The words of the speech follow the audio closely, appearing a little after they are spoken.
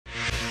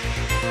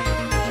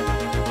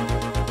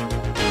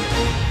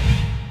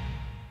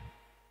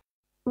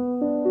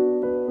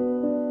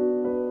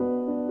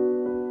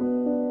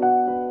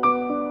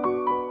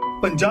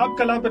पंजाब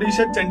कला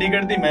परिषद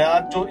चंडीगढ़ की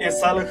मियाद जो इस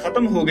साल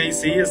खत्म हो गई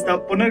सी, इसका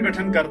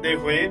पुनर्गठन करते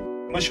हुए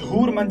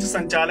मशहूर मंच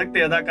संचालक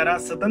ते अदाकारा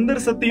सतिंदर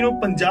सत्ती नूं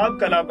पंजाब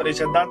कला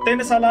परिषद का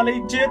 3 सालां लई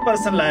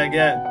चेयरपर्सन लाया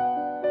गया है।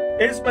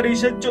 इस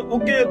परिषद च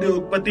उगे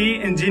उद्योगपति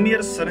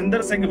इंजीनियर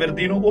सरिंदर सिंह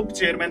विरदी नूं उप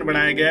चेयरमैन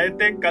बनाया गया है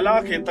ते कला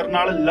खेतर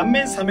नाल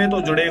लंबे समय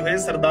तो जुड़े हुए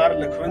सरदार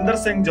लखविंदर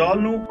सिंह जौल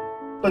नूं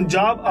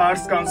पंजाब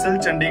आर्ट्स काउंसिल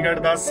चंडीगढ़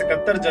का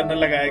सकत्तर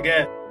जनरल लगाया गया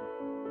है।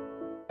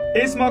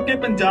 इस मौके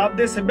पंजाब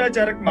के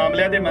सभ्याचारक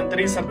मामलों के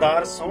मंत्री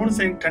सरदार सोहन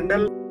सिंह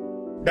ठंडल,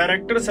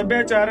 डायरैक्टर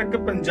सभ्याचारक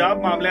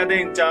पंजाब मामलों के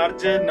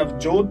इंचार्ज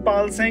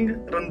नवजोतपाल सिंह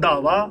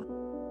रंधावा,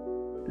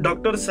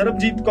 डॉक्टर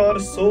सरबजीत कौर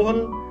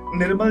सोहल,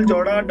 निर्मल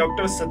जौड़ा,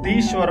 डॉक्टर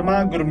सतीश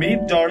वर्मा,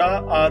 गुरमीत जौड़ा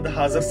आदि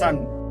हाजिर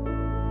सन।